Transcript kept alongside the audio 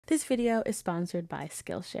This video is sponsored by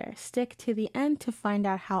Skillshare. Stick to the end to find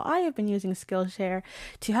out how I have been using Skillshare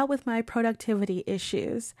to help with my productivity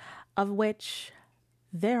issues, of which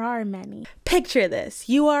there are many. Picture this.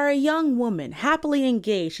 You are a young woman, happily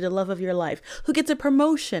engaged to the love of your life, who gets a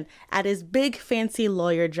promotion at his big fancy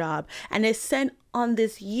lawyer job and is sent on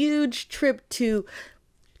this huge trip to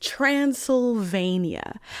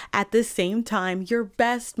Transylvania. At the same time, your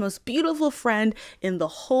best, most beautiful friend in the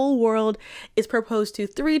whole world is proposed to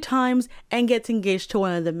 3 times and gets engaged to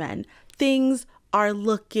one of the men. Things are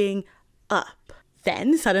looking up.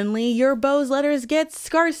 Then suddenly your beau's letters get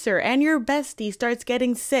scarcer and your bestie starts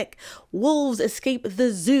getting sick. Wolves escape the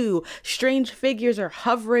zoo. Strange figures are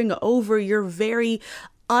hovering over your very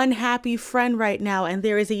unhappy friend right now, and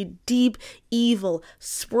there is a deep evil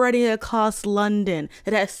spreading across London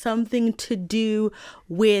that has something to do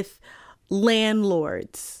with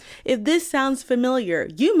landlords. If this sounds familiar,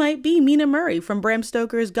 you might be Mina Murray from Bram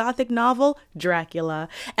Stoker's Gothic novel, Dracula.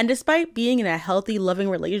 And despite being in a healthy, loving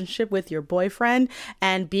relationship with your boyfriend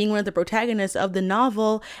and being one of the protagonists of the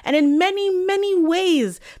novel, and in many, many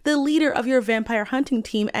ways, the leader of your vampire hunting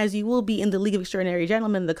team, as you will be in the League of Extraordinary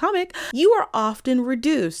Gentlemen, the comic, you are often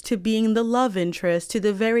reduced to being the love interest to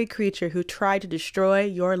the very creature who tried to destroy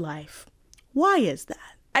your life. Why is that?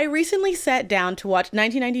 I recently sat down to watch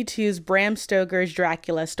 1992's Bram Stoker's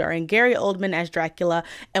Dracula, starring Gary Oldman as Dracula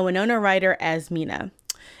and Winona Ryder as Mina.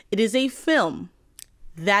 It is a film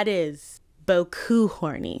that is beaucoup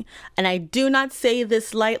horny. And I do not say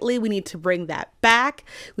this lightly. We need to bring that back.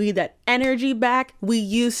 We need that energy back. We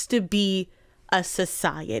used to be a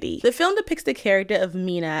society. The film depicts the character of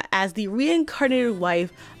Mina as the reincarnated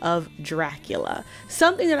wife of Dracula,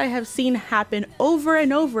 something that I have seen happen over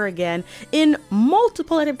and over again in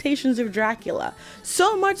multiple adaptations of Dracula,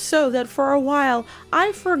 so much so that for a while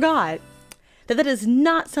I forgot that that is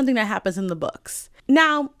not something that happens in the books.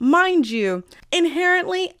 Now, mind you,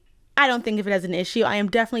 inherently, I don't think of it as an issue. I am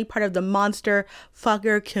definitely part of the monster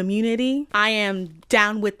fucker community. I am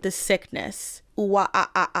down with the sickness.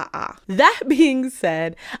 That being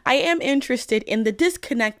said, I am interested in the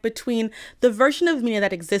disconnect between the version of Mina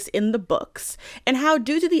that exists in the books and how,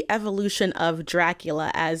 due to the evolution of Dracula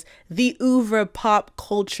as the oeuvre pop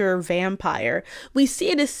culture vampire, we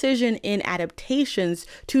see a decision in adaptations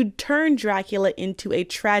to turn Dracula into a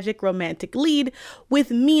tragic romantic lead, with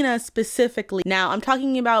Mina specifically. Now, I'm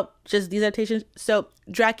talking about just these adaptations. So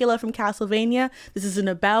Dracula from Castlevania, this isn't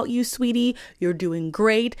about you, sweetie. You're doing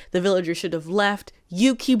great. The villagers should have left.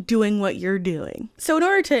 You keep doing what you're doing. So in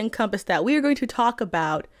order to encompass that, we are going to talk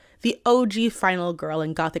about the OG final girl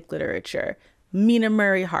in Gothic literature, Mina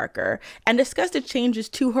Murray-Harker, and discuss the changes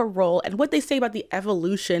to her role and what they say about the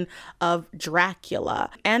evolution of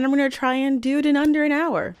Dracula. And I'm going to try and do it in under an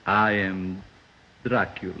hour. I am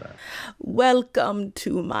Dracula. Welcome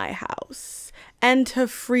to my house. Enter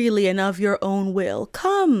freely and of your own will.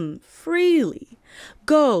 Come freely.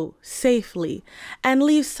 Go safely and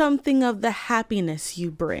leave something of the happiness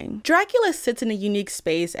you bring. Dracula sits in a unique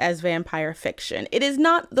space as vampire fiction. It is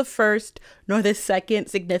not the first nor the second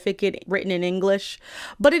significant written in English,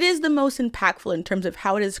 but it is the most impactful in terms of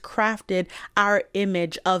how it has crafted our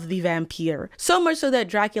image of the vampire. So much so that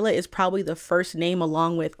Dracula is probably the first name,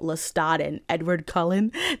 along with Lestat and Edward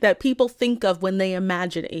Cullen, that people think of when they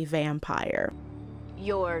imagine a vampire.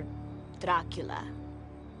 You're Dracula,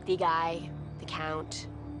 the guy, the Count.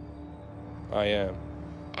 I am.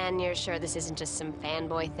 And you're sure this isn't just some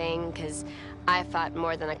fanboy thing? Because I fought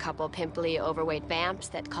more than a couple pimply, overweight vamps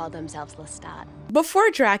that called themselves Lestat.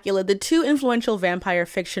 Before Dracula, the 2 influential vampire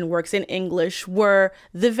fiction works in English were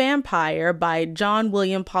The Vampire by John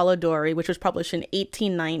William Polidori, which was published in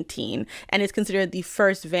 1819 and is considered the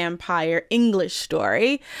first vampire English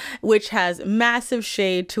story, which has massive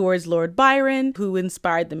shade towards Lord Byron, who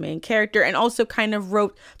inspired the main character and also kind of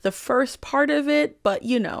wrote the first part of it, but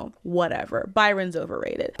you know, whatever. Byron's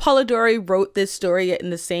overrated. Polidori wrote this story in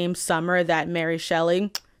the same summer that Mary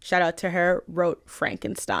Shelley, shout out to her, wrote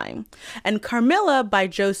Frankenstein. And Carmilla by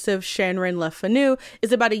Joseph Chanrin Le Fanu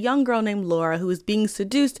is about a young girl named Laura who is being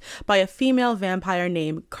seduced by a female vampire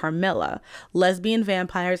named Carmilla. Lesbian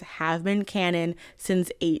vampires have been canon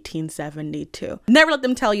since 1872. Never let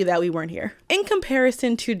them tell you that we weren't here. In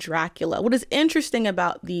comparison to Dracula, what is interesting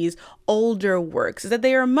about these older works is that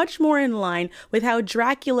they are much more in line with how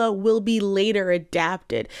Dracula will be later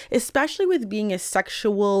adapted, especially with being a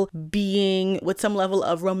sexual being with some level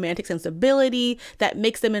of romantic sensibility that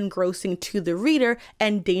makes them engrossing to the reader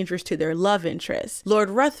and dangerous to their love interest. Lord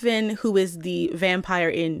Ruthven, who is the vampire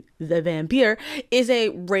in The Vampire, is a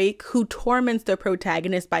rake who torments the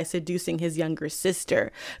protagonist by seducing his younger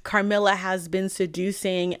sister. Carmilla has been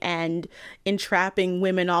seducing and entrapping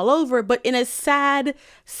women all over, but in a sad,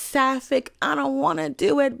 sapphic, I don't want to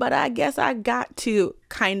do it, but I guess I got to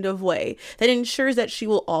kind of way that ensures that she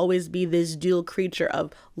will always be this dual creature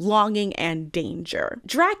of longing and danger.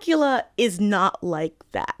 Dracula is not like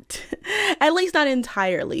that, at least not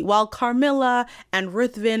entirely. While Carmilla and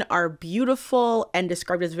Ruthven are beautiful and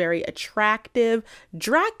described as very attractive,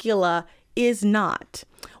 Dracula is not.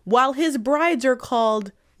 While his brides are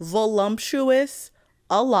called voluptuous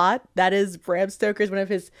a lot, that is Bram Stoker's one of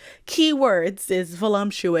his key words is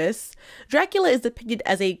voluptuous, Dracula is depicted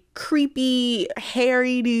as a creepy,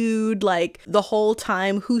 hairy dude like the whole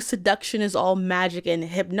time whose seduction is all magic and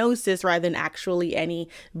hypnosis rather than actually any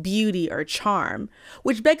beauty or charm,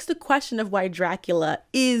 which begs the question of why Dracula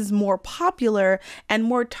is more popular and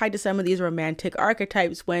more tied to some of these romantic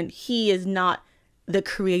archetypes when he is not the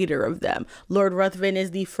creator of them. Lord Ruthven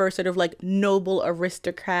is the first sort of like noble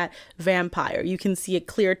aristocrat vampire. You can see a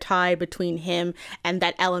clear tie between him and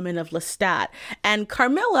that element of Lestat. And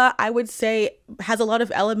Carmilla, I would say, has a lot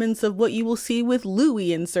of elements of what you will see with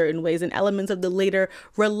Louis in certain ways and elements of the later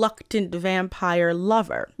reluctant vampire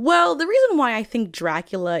lover. Well, the reason why I think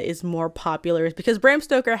Dracula is more popular is because Bram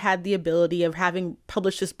Stoker had the ability of having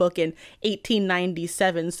published this book in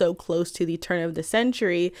 1897, so close to the turn of the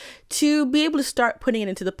century, to be able to start putting it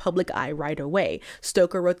into the public eye right away.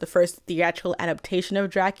 Stoker wrote the first theatrical adaptation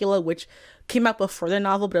of Dracula, which came out before the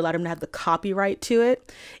novel, but allowed him to have the copyright to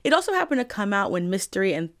it. It also happened to come out when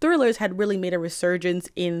mystery and thrillers had really made a resurgence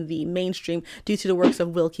in the mainstream due to the works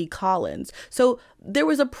of Wilkie Collins. So there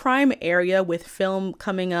was a prime area with film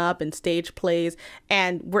coming up and stage plays,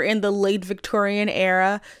 and we're in the late Victorian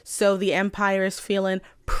era, so the empire is feeling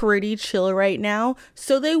pretty chill right now.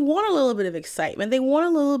 So they want a little bit of excitement. They want a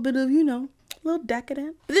little bit of, a little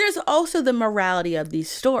decadent. But there's also the morality of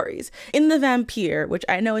these stories. In The Vampire, which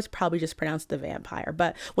I know is probably just pronounced The Vampire,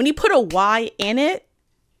 but when you put a Y in it,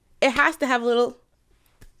 it has to have a little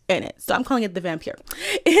in it. So I'm calling it The Vampire.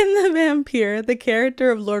 In The Vampire, the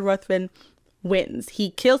character of Lord Ruthven wins.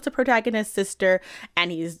 He kills the protagonist's sister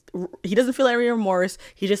and he doesn't feel any remorse.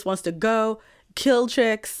 He just wants to go kill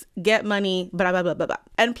chicks, get money, blah, blah, blah, blah, blah.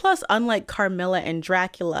 And plus, unlike Carmilla and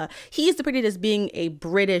Dracula, he is depicted as being a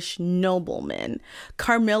British nobleman.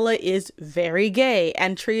 Carmilla is very gay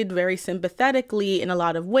and treated very sympathetically in a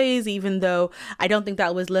lot of ways, even though I don't think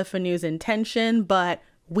that was Le Fanu's intention, but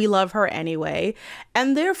we love her anyway.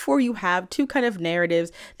 And therefore, you have two kind of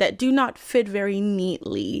narratives that do not fit very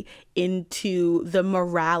neatly into the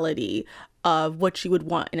morality of what you would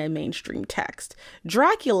want in a mainstream text.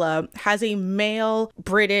 Dracula has a male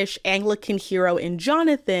British Anglican hero in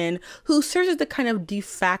Jonathan who serves as the kind of de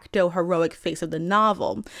facto heroic face of the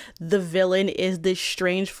novel. The villain is this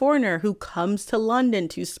strange foreigner who comes to London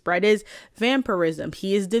to spread his vampirism.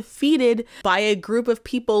 He is defeated by a group of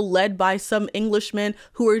people led by some Englishmen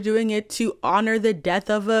who are doing it to honor the death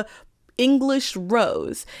of a English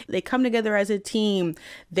rose. They come together as a team.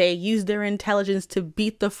 They use their intelligence to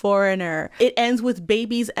beat the foreigner. It ends with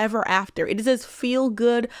babies ever after. It is as feel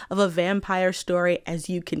good of a vampire story as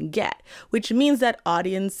you can get, which means that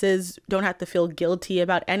audiences don't have to feel guilty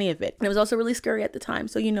about any of it. And it was also really scary at the time,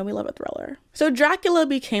 so we love a thriller. So Dracula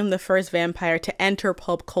became the first vampire to enter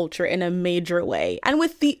pulp culture in a major way. And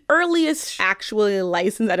with the earliest actually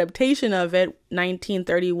licensed adaptation of it,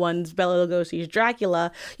 1931's Bela Lugosi's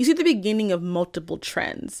Dracula, you see the beginning of multiple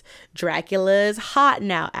trends. Dracula is hot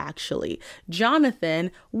now, actually.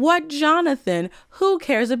 Jonathan, what Jonathan? Who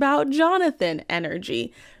cares about Jonathan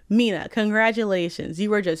energy? Mina, congratulations.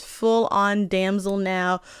 You are just full on damsel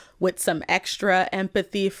now with some extra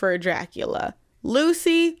empathy for Dracula.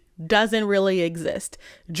 Lucy doesn't really exist.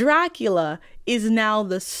 Dracula is now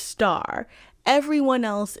the star. Everyone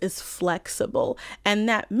else is flexible. And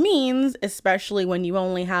that means, especially when you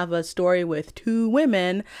only have a story with two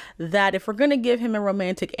women, that if we're going to give him a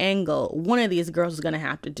romantic angle, one of these girls is going to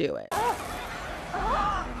have to do it.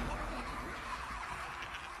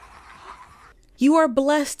 You are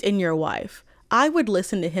blessed in your wife. I would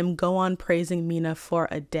listen to him go on praising Mina for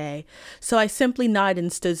a day, so I simply nodded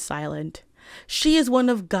and stood silent. She is one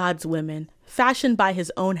of God's women, fashioned by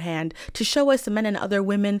his own hand to show us men and other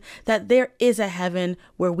women that there is a heaven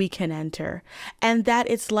where we can enter, and that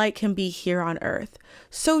its light can be here on earth.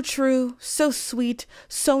 So true, so sweet,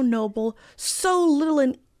 so noble, so little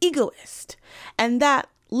an egoist. And that,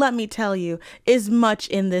 let me tell you, is much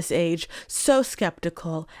in this age, so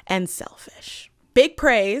skeptical and selfish. Big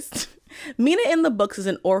praise. Mina in the books is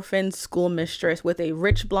an orphan schoolmistress with a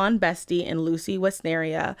rich blonde bestie in Lucy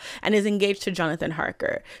Westneria and is engaged to Jonathan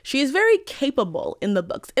Harker. She is very capable in the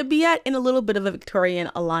books, yet in a little bit of a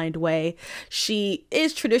Victorian aligned way. She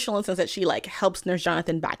is traditional in the sense that she helps nurse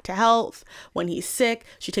Jonathan back to health when he's sick.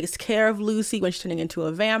 She takes care of Lucy when she's turning into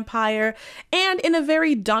a vampire. And in a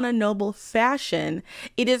very Donna Noble fashion,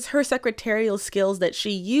 it is her secretarial skills that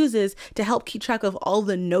she uses to help keep track of all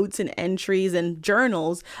the notes and entries and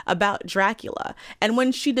journals about Dracula. And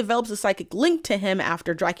when she develops a psychic link to him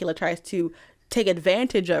after Dracula tries to take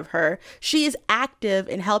advantage of her, she is active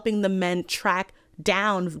in helping the men track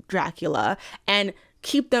down Dracula and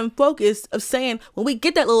keep them focused of saying, when we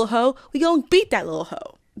get that little hoe, we gonna beat that little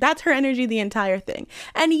hoe. That's her energy the entire thing.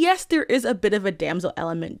 And yes, there is a bit of a damsel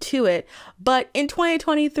element to it, but in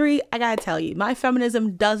 2023, I gotta tell you, my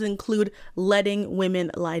feminism does include letting women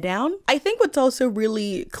lie down. I think what's also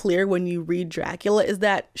really clear when you read Dracula is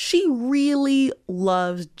that she really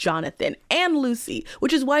loves Jonathan and Lucy,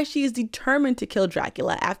 which is why she is determined to kill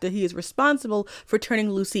Dracula after he is responsible for turning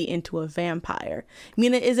Lucy into a vampire.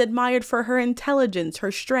 Mina is admired for her intelligence,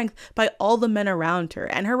 her strength by all the men around her,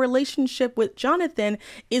 and her relationship with Jonathan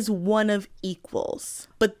is one of equals.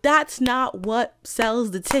 But that's not what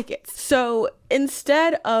sells the tickets. So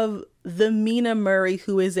instead of the Mina Murray,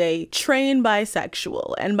 who is a trained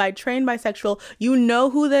bisexual, and by trained bisexual, you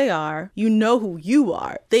know who they are, you know who you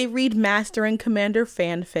are. They read Master and Commander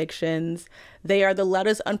fan fictions. They are the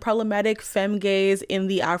loudest unproblematic femme gays in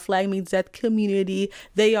the Our Flag Means Death community.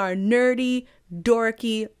 They are nerdy,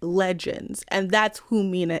 dorky legends, and that's who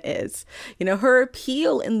Mina is. You know, her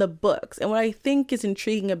appeal in the books, and what I think is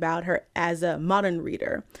intriguing about her as a modern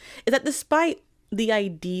reader, is that despite the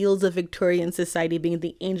ideals of Victorian society being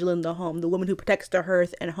the angel in the home, the woman who protects the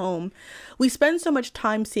hearth and home, we spend so much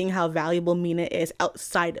time seeing how valuable Mina is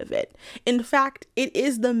outside of it. In fact, it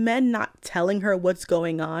is the men not telling her what's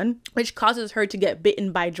going on, which causes her to get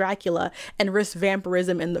bitten by Dracula and risk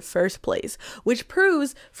vampirism in the first place, which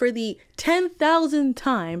proves for the 10,000th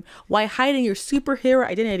time why hiding your superhero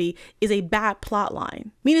identity is a bad plot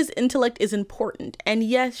line. Mina's intellect is important, and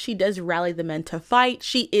yes, she does rally the men to fight.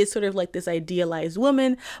 She is sort of like this idealized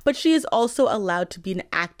woman, but she is also allowed to be an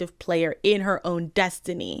active player in her own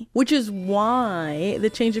destiny, which is why the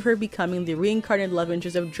change of her becoming the reincarnated love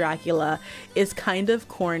interest of Dracula is kind of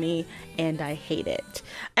corny, and I hate it.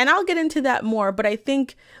 And I'll get into that more, but I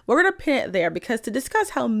think we're gonna pin it there because to discuss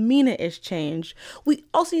how Mina is changed, we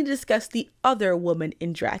also need to discuss the other woman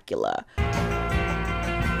in Dracula.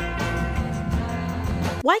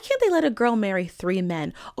 Why can't they let a girl marry 3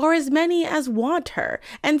 men, or as many as want her,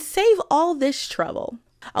 and save all this trouble?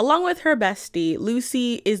 Along with her bestie,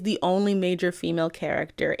 Lucy is the only major female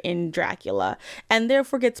character in Dracula, and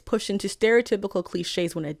therefore gets pushed into stereotypical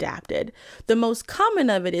cliches when adapted. The most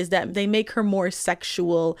common of it is that they make her more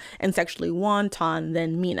sexual and sexually wanton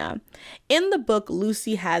than Mina. In the book,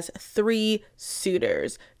 Lucy has 3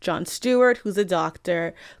 suitors: John Stewart, who's a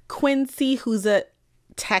doctor; Quincy, who's a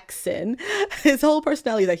Texan. His whole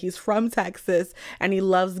personality is that he's from Texas and he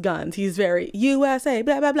loves guns. He's very USA,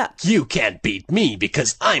 blah, blah, blah. You can't beat me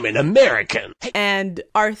because I'm an American. And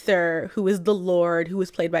Arthur, who is the Lord, who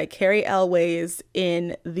was played by Carrie Elways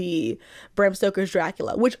in the Bram Stoker's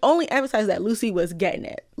Dracula, which only emphasizes that Lucy was getting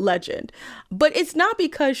it. Legend. But it's not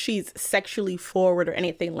because she's sexually forward or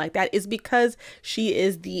anything like that. It's because she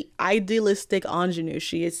is the idealistic ingenue.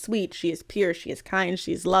 She is sweet, she is pure, she is kind,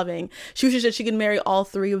 she is loving. She wishes that she could marry all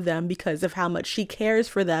 3 of them because of how much she cares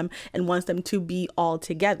for them and wants them to be all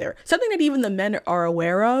together. Something that even the men are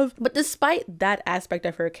aware of. But despite that aspect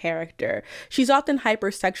of her character, she's often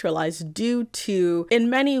hypersexualized due to, in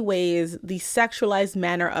many ways, the sexualized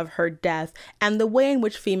manner of her death and the way in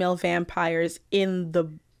which female vampires in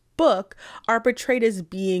the book are portrayed as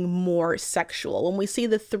being more sexual. When we see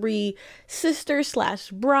the 3 sisters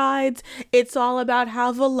 / brides, it's all about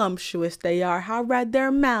how voluptuous they are, how red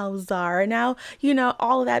their mouths are, and how, you know,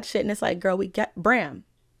 all of that shit. And it's like, girl, we get Bram,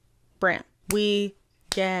 we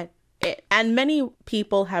get it. And many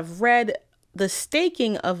people have read the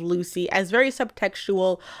staking of Lucy as very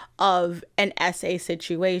subtextual of an essay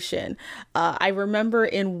situation. I remember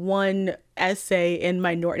in one essay in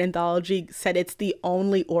my Norton anthology said it's the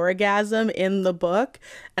only orgasm in the book,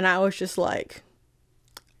 and I was just like,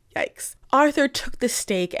 yikes. Arthur took the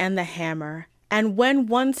stake and the hammer And when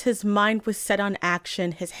once his mind was set on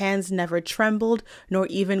action, his hands never trembled nor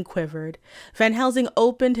even quivered. Van Helsing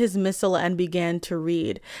opened his missal and began to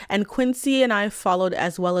read, and Quincy and I followed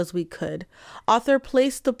as well as we could. Author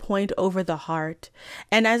placed the point over the heart,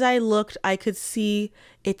 and as I looked, I could see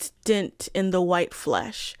its dint in the white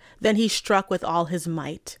flesh. Then he struck with all his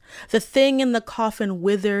might. The thing in the coffin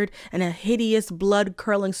withered, and a hideous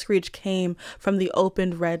blood-curdling screech came from the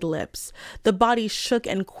opened red lips. The body shook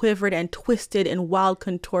and quivered and twisted in wild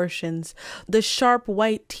contortions. The sharp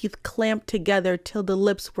white teeth clamped together till the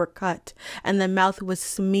lips were cut, and the mouth was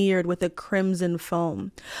smeared with a crimson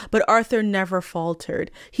foam. But Arthur never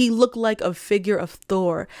faltered. He looked like a figure of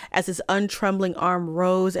Thor as his untrembling arm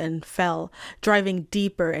rose and fell, driving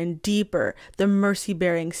deeper and deeper the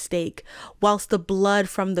mercy-bearing stake, whilst the blood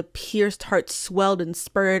from the pierced heart swelled and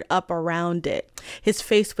spurted up around it. His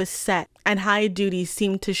face was set, and high duty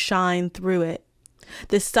seemed to shine through it.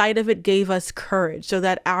 The sight of it gave us courage, so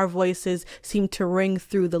that our voices seemed to ring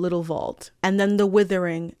through the little vault. And then the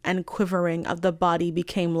withering and quivering of the body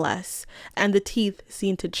became less, and the teeth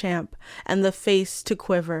seemed to champ, and the face to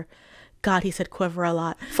quiver. God, he said quiver a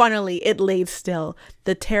lot. Finally, it laid still.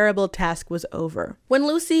 The terrible task was over. When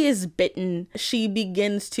Lucy is bitten, she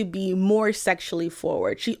begins to be more sexually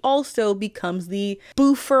forward. She also becomes the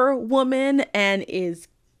boofer woman and is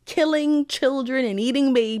killing children and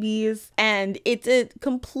eating babies, and it's a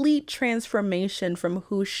complete transformation from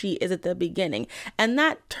who she is at the beginning. And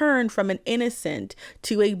that turn from an innocent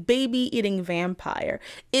to a baby-eating vampire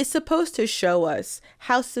is supposed to show us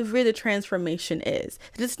how severe the transformation is.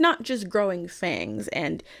 It's not just growing fangs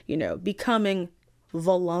and, becoming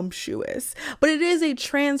voluptuous, but it is a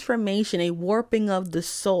transformation, a warping of the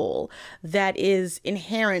soul that is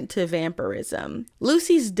inherent to vampirism.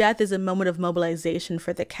 Lucy's death is a moment of mobilization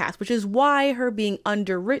for the cast, which is why her being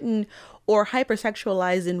underwritten or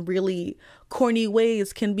hypersexualized in really corny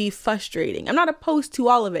ways can be frustrating. I'm not opposed to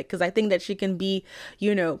all of it because I think that she can be,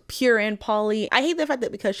 pure and poly. I hate the fact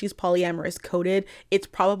that because she's polyamorous coded, it's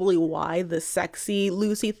probably why the sexy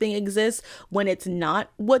Lucy thing exists when it's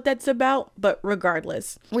not what that's about. But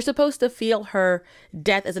regardless, we're supposed to feel her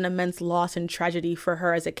death as an immense loss and tragedy for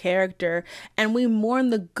her as a character, and we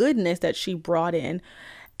mourn the goodness that she brought in.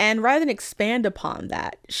 And rather than expand upon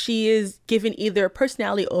that, she is given either a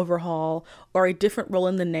personality overhaul or a different role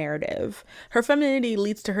in the narrative. Her femininity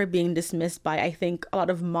leads to her being dismissed by, I think, a lot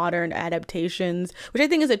of modern adaptations, which I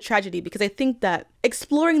think is a tragedy because I think that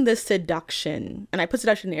exploring the seduction, and I put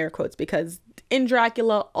seduction in air quotes because in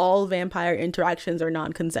Dracula, all vampire interactions are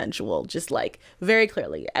non-consensual, just like very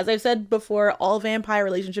clearly. As I've said before, all vampire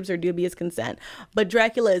relationships are dubious consent, but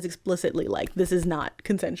Dracula is explicitly like, this is not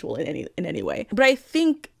consensual in any way. But I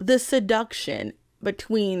think the seduction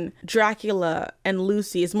between Dracula and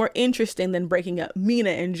Lucy is more interesting than breaking up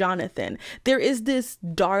Mina and Jonathan. There is this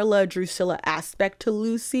Darla Drusilla aspect to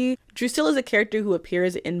Lucy. Drusilla is a character who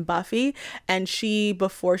appears in Buffy, and she,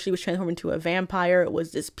 before she was transformed into a vampire,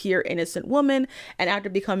 was this pure innocent woman, and after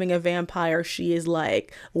becoming a vampire, she is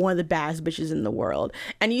like one of the baddest bitches in the world.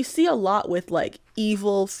 And you see a lot with like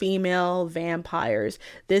evil female vampires,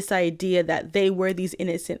 this idea that they were these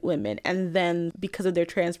innocent women, and then because of their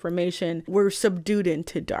transformation, were subdued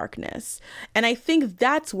into darkness. And I think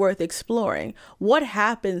that's worth exploring. What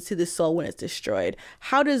happens to the soul when it's destroyed?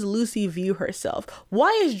 How does Lucy view herself? Why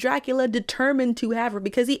is Dracula determined to have her?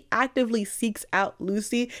 Because he actively seeks out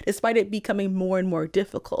Lucy despite it becoming more and more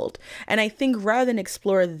difficult. And I think rather than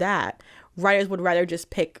explore that, writers would rather just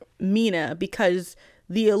pick Mina because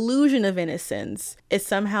the illusion of innocence is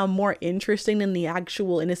somehow more interesting than the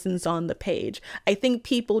actual innocence on the page. I think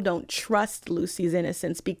people don't trust Lucy's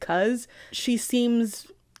innocence because she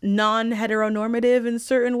seems non-heteronormative in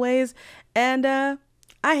certain ways, and I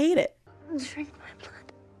hate it. Drink my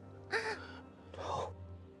blood. No.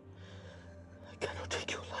 I cannot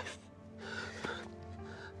take your life.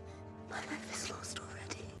 My life is lost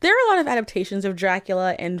already. There are a lot of adaptations of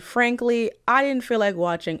Dracula, and frankly, I didn't feel like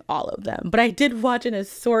watching all of them, but I did watch an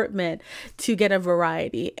assortment to get a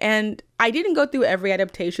variety. And I didn't go through every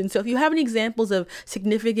adaptation, so if you have any examples of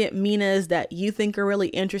significant Minas that you think are really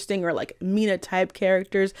interesting or like Mina type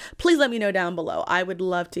characters, please let me know down below. I would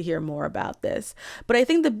love to hear more about this. But I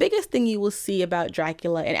think the biggest thing you will see about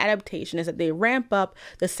Dracula in adaptation is that they ramp up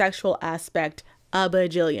the sexual aspect a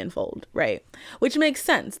bajillionfold, right? Which makes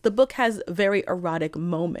sense. The book has very erotic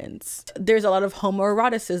moments. There's a lot of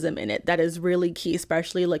homoeroticism in it that is really key,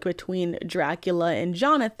 especially like between Dracula and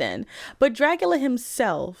Jonathan. But Dracula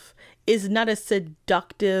himself is not a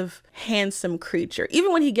seductive, handsome creature.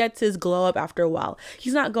 Even when he gets his glow up after a while,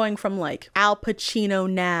 he's not going from like Al Pacino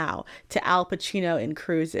now to Al Pacino in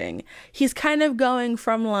Cruising. He's kind of going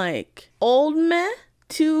from like old meh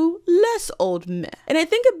to less old meh. And I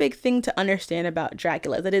think a big thing to understand about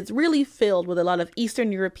Dracula is that it's really filled with a lot of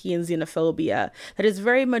Eastern European xenophobia that is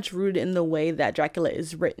very much rooted in the way that Dracula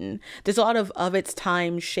is written. There's a lot of its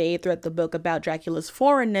time shade throughout the book about Dracula's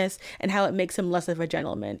foreignness and how it makes him less of a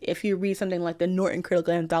gentleman. If you read something like the Norton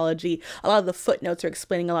Critical Anthology, a lot of the footnotes are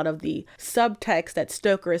explaining a lot of the subtext that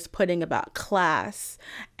Stoker is putting about class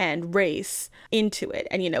and race into it.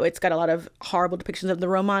 And, you know, it's got a lot of horrible depictions of the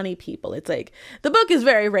Romani people. It's like, the book is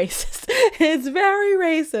very racist. It's very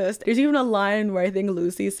racist. There's even a line where I think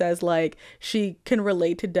Lucy says like she can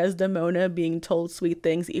relate to Desdemona being told sweet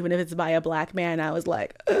things even if it's by a black man. I was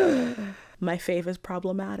like, ugh. My fave is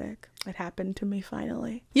problematic. It happened to me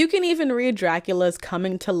finally. You can even read Dracula's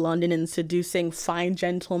coming to London and seducing fine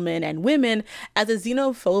gentlemen and women as a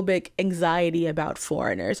xenophobic anxiety about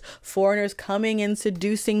foreigners. Foreigners coming and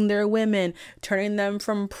seducing their women, turning them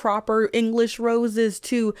from proper English roses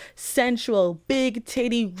to sensual, big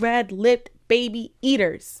titty, red-lipped baby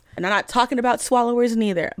eaters. And I'm not talking about swallowers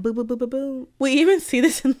neither. Boo, boo, boo, boo, boo. We even see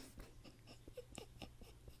this in...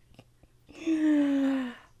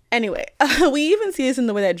 Anyway, we even see this in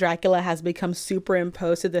the way that Dracula has become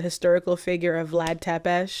superimposed to the historical figure of Vlad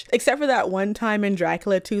Tepes, except for that one time in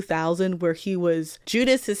Dracula 2000 where he was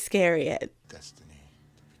Judas Iscariot. Destiny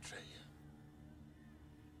to betray you.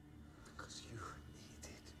 Because you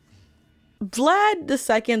needed me.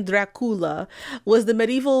 Vlad II Dracula was the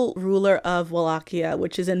medieval ruler of Wallachia,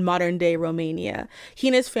 which is in modern-day Romania. He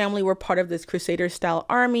and his family were part of this Crusader-style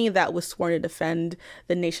army that was sworn to defend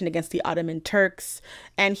the nation against the Ottoman Turks,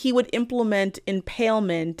 and he would implement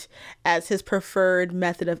impalement as his preferred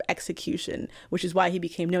method of execution, which is why he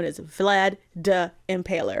became known as Vlad the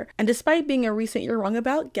Impaler. And despite being a recent You're Wrong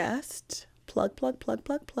About guest,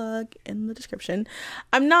 plug in the description,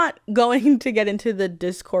 I'm not going to get into the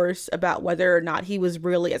discourse about whether or not he was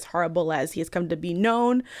really as horrible as he has come to be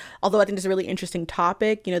known, although I think it's a really interesting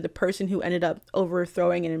topic. You know, the person who ended up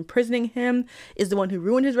overthrowing and imprisoning him is the one who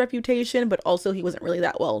ruined his reputation, but also he wasn't really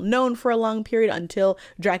that well known for a long period until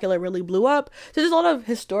Dracula really blew up. So there's a lot of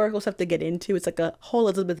historical stuff to get into. It's like a whole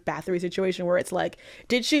Elizabeth Bathory situation where it's like,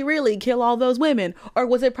 did she really kill all those women, or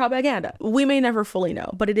was it propaganda? We may never fully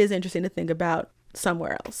know, but it is interesting to think about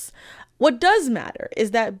somewhere else. What does matter is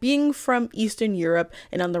that being from Eastern Europe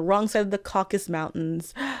and on the wrong side of the Caucasus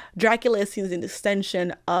Mountains, Dracula is seen as an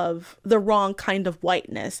extension of the wrong kind of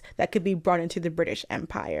whiteness that could be brought into the British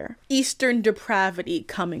Empire. Eastern depravity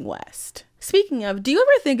coming west. Speaking of, do you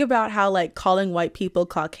ever think about how like calling white people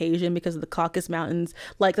Caucasian because of the Caucasus Mountains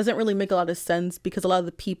like doesn't really make a lot of sense, because a lot of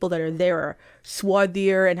the people that are there are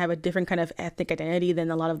swarthier and have a different kind of ethnic identity than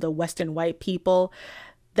a lot of the Western white people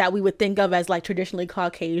that we would think of as like traditionally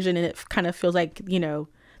Caucasian, and it kind of feels like, you know,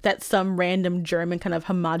 that some random German kind of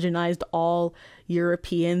homogenized all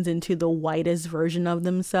Europeans into the whitest version of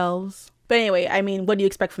themselves. But anyway, I mean, what do you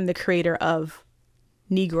expect from the creator of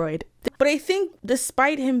Negroid? But I think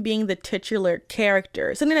despite him being the titular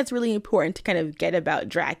character, something that's really important to kind of get about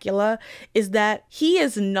Dracula is that he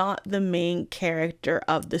is not the main character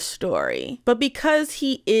of the story. But because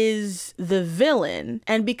he is the villain,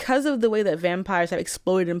 and because of the way that vampires have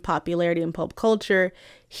exploded in popularity in pulp culture,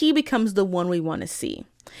 he becomes the one we want to see.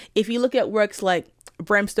 If you look at works like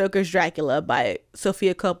Bram Stoker's Dracula by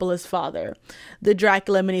Sofia Coppola's father, the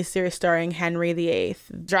Dracula miniseries starring Henry VIII,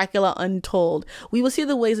 Dracula Untold, we will see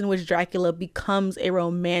the ways in which Dracula becomes a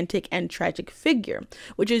romantic and tragic figure,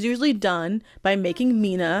 which is usually done by making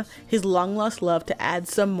Mina his long-lost love to add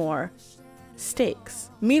some more stakes.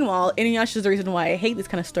 Meanwhile, Inuyasha is the reason why I hate these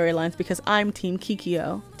kind of storylines, because I'm Team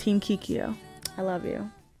Kikyo. Team Kikyo. I love you.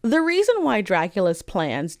 The reason why Dracula's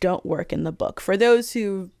plans don't work in the book, for those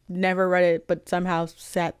who never read it but somehow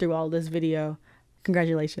sat through all this video,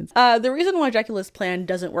 congratulations. The reason why Dracula's plan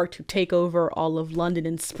doesn't work to take over all of London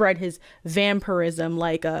and spread his vampirism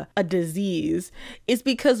like a disease is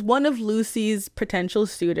because one of Lucy's potential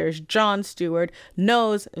suitors, John Stewart,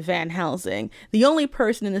 knows Van Helsing, the only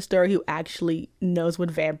person in the story who actually knows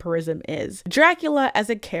what vampirism is. Dracula as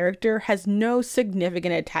a character has no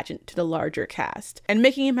significant attachment to the larger cast, and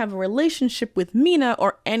making him have a relationship with Mina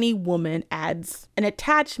or any woman adds an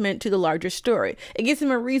attachment to the larger story. It gives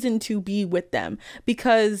him a reason to be with them.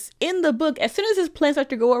 Because in the book, as soon as his plans start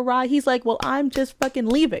to go awry, he's like, well, I'm just fucking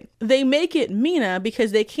leaving. They make it Mina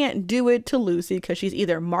because they can't do it to Lucy because she's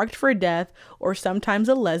either marked for death or sometimes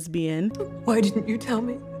a lesbian. Why didn't you tell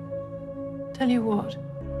me? Tell you what?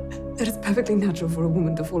 That it's perfectly natural for a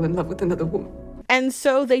woman to fall in love with another woman. And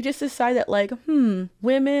so they just decide that like,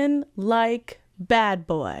 women like bad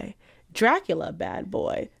boy, Dracula bad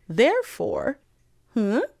boy. Therefore,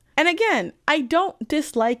 And again, I don't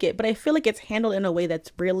dislike it, but I feel like it's handled in a way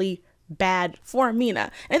that's really bad for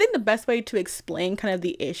Mina. And I think the best way to explain kind of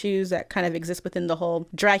the issues that kind of exist within the whole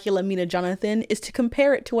Dracula Mina Jonathan is to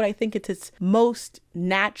compare it to what I think it's its most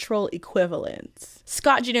natural equivalents.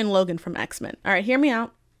 Scott, Jean, and Logan from X-Men. All right, hear me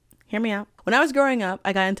out. Hear me out. When I was growing up,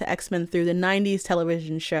 I got into X-Men through the 90s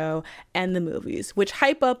television show and the movies, which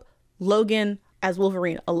hype up Logan as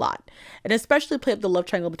Wolverine a lot, and especially play up the love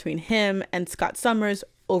triangle between him and Scott Summers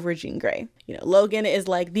over Jean Grey. You know, Logan is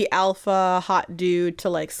like the alpha hot dude to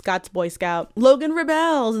like Scott's Boy Scout. Logan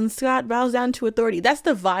rebels and Scott bows down to authority. That's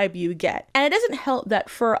the vibe you get. And it doesn't help that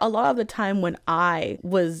for a lot of the time when I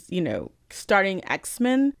was, you know, starting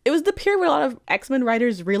X-Men, it was the period where a lot of X-Men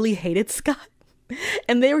writers really hated Scott.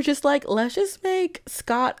 And they were just like, let's just make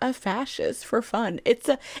Scott a fascist for fun. It's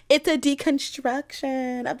a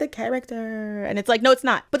deconstruction of the character. And it's like, no, it's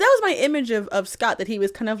not. But that was my image of Scott, that he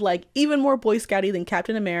was kind of like even more Boy Scouty than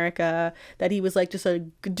Captain America, that he was like just a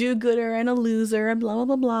do-gooder and a loser and blah, blah,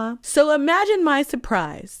 blah, blah. So imagine my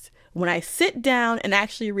surprise when I sit down and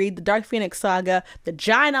actually read the Dark Phoenix Saga, the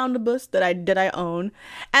giant omnibus that I own,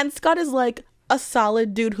 and Scott is like a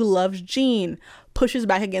solid dude who loves Jean, pushes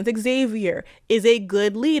back against Xavier, is a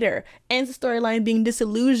good leader, ends the storyline being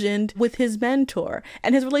disillusioned with his mentor,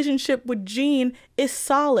 and his relationship with Jean is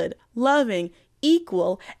solid, loving,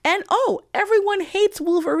 equal, and everyone hates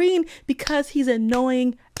Wolverine because he's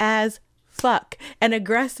annoying as fuck and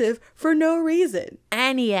aggressive for no reason.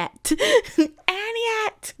 And yet,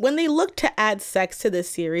 when they look to add sex to this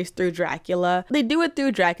series through Dracula, they do it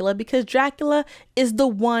through Dracula because Dracula is the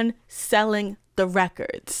one selling the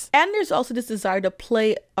records. And there's also this desire to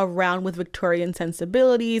play around with Victorian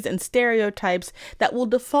sensibilities and stereotypes that will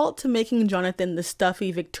default to making Jonathan the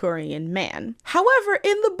stuffy Victorian man. However,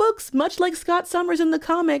 in the books, much like Scott Summers in the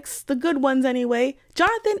comics, the good ones anyway,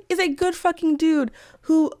 Jonathan is a good fucking dude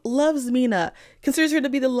who loves Mina, considers her to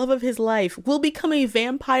be the love of his life, will become a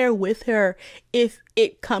vampire with her if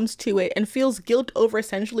it comes to it, and feels guilt over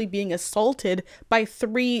essentially being assaulted by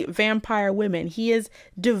 3 vampire women. He is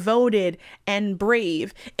devoted and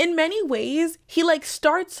brave. In many ways, he like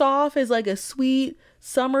starts off as like a sweet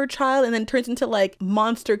summer child and then turns into like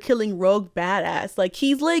monster killing rogue badass. Like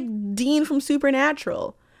he's like Dean from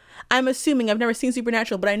Supernatural. I'm assuming, I've never seen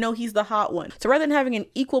Supernatural, but I know he's the hot one. So rather than having an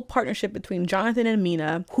equal partnership between Jonathan and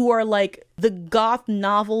Mina, who are like the goth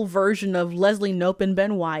novel version of Leslie Knope and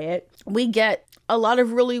Ben Wyatt, we get a lot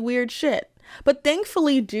of really weird shit. But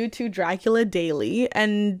thankfully, due to Dracula Daily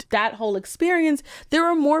and that whole experience, there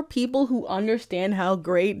are more people who understand how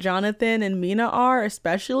great Jonathan and Mina are,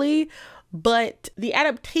 especially. But the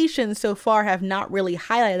adaptations so far have not really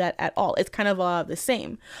highlighted that at all. It's kind of the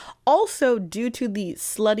same. Also, due to the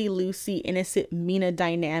slutty Lucy innocent Mina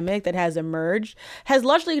dynamic that has emerged, has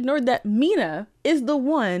largely ignored that Mina is the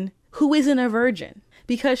one who isn't a virgin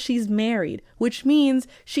because she's married, which means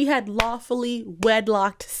she had lawfully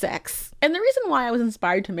wedlocked sex. And the reason why I was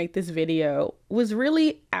inspired to make this video was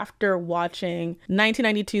really after watching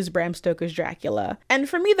 1992's Bram Stoker's Dracula. And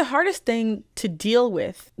for me, the hardest thing to deal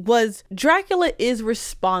with was Dracula is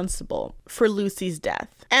responsible for Lucy's death.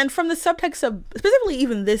 And from the subtext of specifically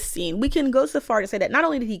even this scene, we can go so far to say that not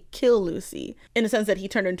only did he kill Lucy, in the sense that he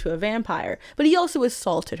turned her into a vampire, but he also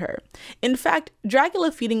assaulted her. In fact,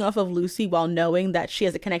 Dracula feeding off of Lucy while knowing that she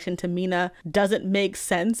has a connection to Mina doesn't make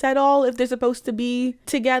sense at all if they're supposed to be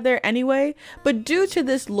together anyway. But due to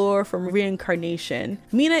this lore from reincarnation,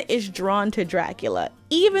 Mina is drawn to Dracula,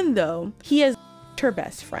 even though he has her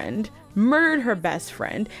best friend, murdered her best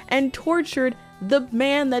friend, and tortured the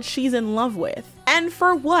man that she's in love with. And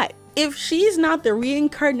for what? If she's not the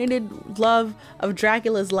reincarnated love of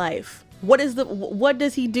Dracula's life, what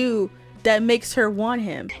does he do that makes her want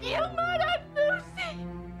him? You murdered Lucy!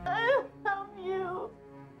 I love you.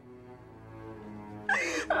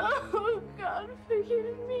 Oh, God,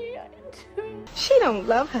 forgive me. She don't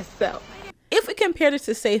love herself. If we compare this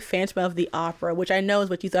to, say, Phantom of the Opera, which I know is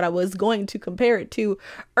what you thought I was going to compare it to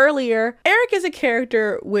earlier, Eric is a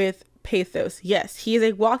character with pathos. Yes, he is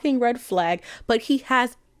a walking red flag, but he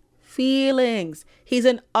has feelings. He's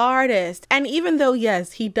an artist. And even though,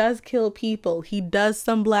 yes, he does kill people, he does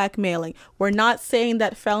some blackmailing, we're not saying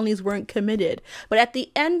that felonies weren't committed. But at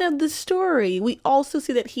the end of the story, we also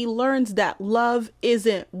see that he learns that love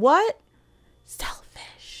isn't what?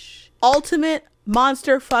 Selfish. Ultimate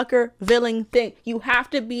monster fucker villain thing. You have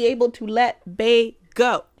to be able to let bae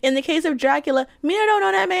go. In the case of Dracula, Mina don't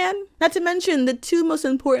know that man. Not to mention the 2 most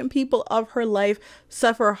important people of her life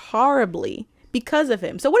suffer horribly because of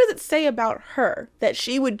him. So what does it say about her that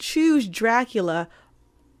she would choose Dracula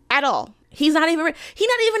at all? He's not even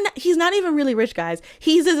really rich, guys.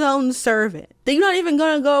 He's his own servant. You're not even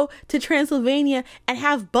gonna go to Transylvania and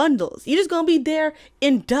have bundles. You're just gonna be there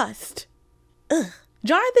in dust. Ugh.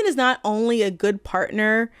 Jonathan is not only a good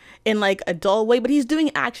partner in like a dull way, but he's doing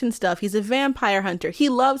action stuff. He's a vampire hunter. He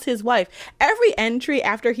loves his wife. Every entry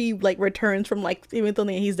after he like returns from like even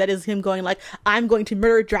thinking he's dead is him going like, I'm going to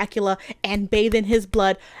murder Dracula and bathe in his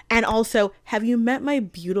blood. And also, have you met my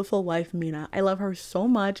beautiful wife, Mina? I love her so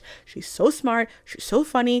much. She's so smart. She's so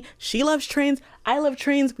funny. She loves trains. I love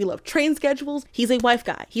trains. We love train schedules. He's a wife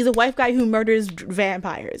guy. He's a wife guy who murders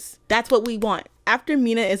vampires. That's what we want. After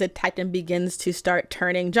Mina is attacked and begins to start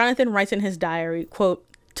turning, Jonathan writes in his diary, quote,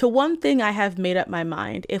 "To one thing I have made up my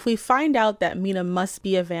mind. If we find out that Mina must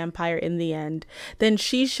be a vampire in the end, then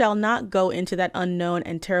she shall not go into that unknown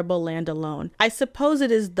and terrible land alone. I suppose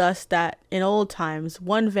it is thus that, in old times,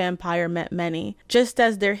 one vampire met many. Just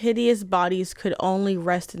as their hideous bodies could only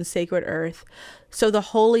rest in sacred earth, so the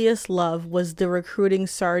holiest love was the recruiting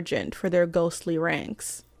sergeant for their ghostly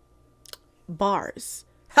ranks." Bars.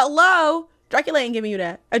 Hello? Dracula ain't giving you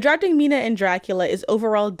that. Adapting Mina and Dracula is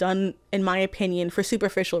overall done, in my opinion, for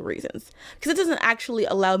superficial reasons. Because it doesn't actually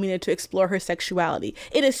allow Mina to explore her sexuality.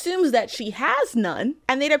 It assumes that she has none,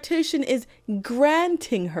 and the adaptation is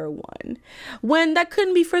granting her one. When that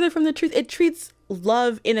couldn't be further from the truth, it treats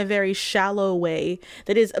love in a very shallow way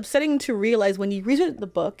that is upsetting to realize when you read the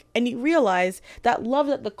book and you realize that love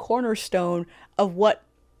is at the cornerstone of what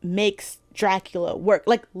makes Dracula work.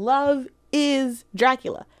 Like, love is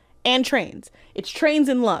Dracula. And trains. It's trains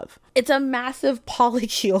and love. It's a massive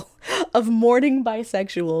polycule of mourning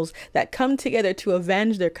bisexuals that come together to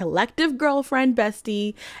avenge their collective girlfriend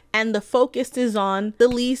bestie, and the focus is on the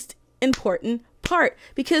least important part,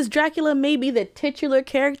 because Dracula may be the titular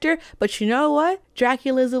character, but you know what?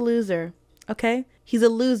 Dracula's a loser, okay? He's a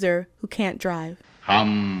loser who can't drive.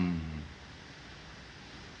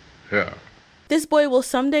 Here. This boy will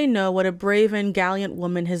someday know what a brave and gallant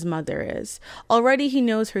woman his mother is. Already he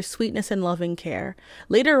knows her sweetness and loving care.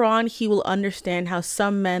 Later on, he will understand how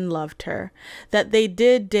some men loved her, that they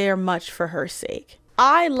did dare much for her sake.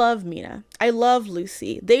 I love Mina. I love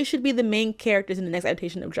Lucy. They should be the main characters in the next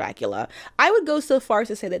adaptation of Dracula. I would go so far as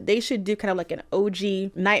to say that they should do kind of like an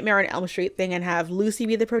OG Nightmare on Elm Street thing and have Lucy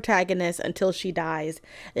be the protagonist until she dies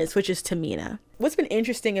and it switches to Mina. What's been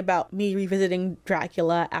interesting about me revisiting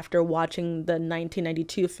Dracula after watching the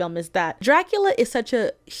 1992 film is that Dracula is such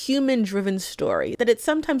a human-driven story that it's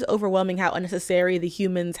sometimes overwhelming how unnecessary the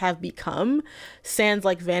humans have become, sans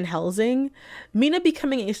like Van Helsing. Mina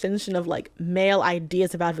becoming an extension of like male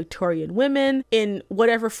ideas about Victorian women in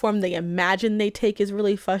whatever form they imagine they take is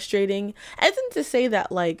really frustrating. As in to say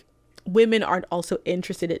that like women aren't also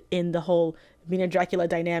interested in the whole Mina Dracula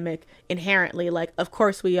dynamic inherently. Like, of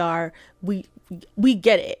course we are. We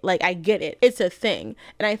get it. Like, I get it. It's a thing.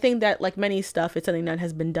 And I think that like many stuff, it's something that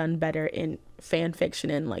has been done better in fan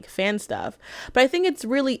fiction and like fan stuff. But I think it's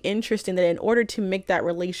really interesting that in order to make that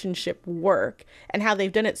relationship work, and how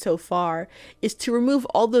they've done it so far, is to remove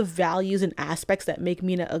all the values and aspects that make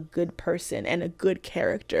Mina a good person and a good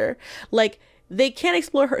character. Like, they can't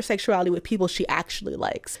explore her sexuality with people she actually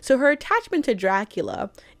likes. So her attachment to Dracula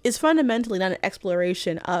is fundamentally not an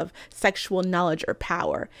exploration of sexual knowledge or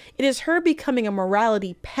power. It is her becoming a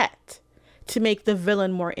morality pet to make the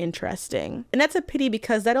villain more interesting. And that's a pity,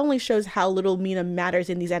 because that only shows how little Mina matters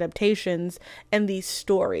in these adaptations and these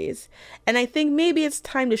stories. And I think maybe it's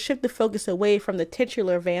time to shift the focus away from the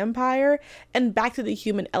titular vampire and back to the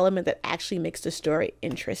human element that actually makes the story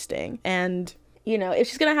interesting. And you know, if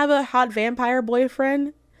she's gonna have a hot vampire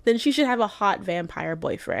boyfriend, then she should have a hot vampire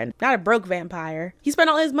boyfriend, not a broke vampire. He spent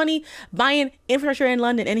all his money buying infrastructure in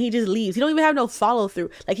London and he just leaves. He don't even have no follow through.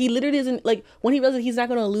 Like, he literally isn't, like, when he realizes he's not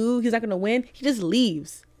gonna lose, he's not gonna win, he just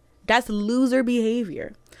leaves. That's loser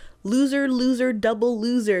behavior. Loser, loser, double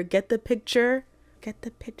loser. Get the picture? Get the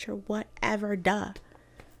picture, whatever, duh.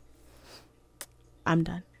 I'm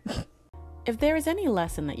done. If there is any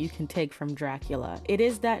lesson that you can take from Dracula, it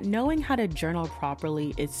is that knowing how to journal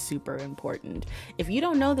properly is super important. If you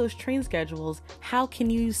don't know those train schedules, how can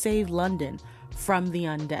you save London from the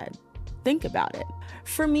undead? Think about it.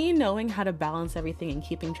 For me, knowing how to balance everything and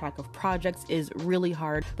keeping track of projects is really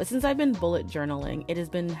hard, but since I've been bullet journaling, it has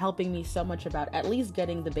been helping me so much about at least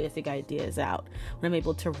getting the basic ideas out. When I'm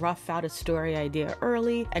able to rough out a story idea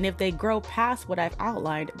early, and if they grow past what I've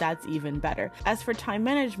outlined, that's even better. As for time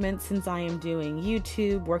management, since I am doing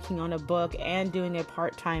YouTube, working on a book, and doing a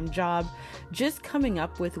part-time job, just coming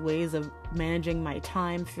up with ways of managing my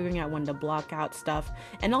time, figuring out when to block out stuff,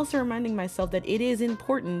 and also reminding myself that it is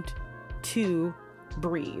important to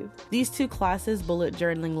breathe. These two classes, bullet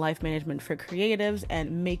journaling, life management for creatives,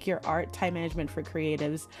 and make your art, time management for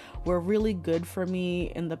creatives, were really good for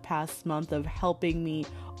me in the past month of helping me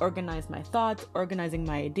organize my thoughts, organizing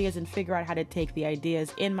my ideas, and figure out how to take the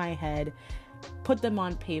ideas in my head, put them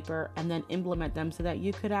on paper, and then implement them so that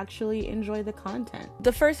you could actually enjoy the content.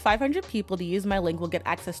 The first 500 people to use my link will get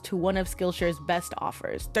access to one of Skillshare's best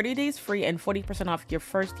offers, 30 days free and 40% off your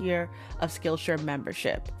first year of Skillshare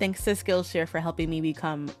membership. Thanks to Skillshare for helping me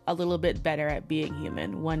become a little bit better at being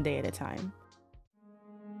human, one day at a time.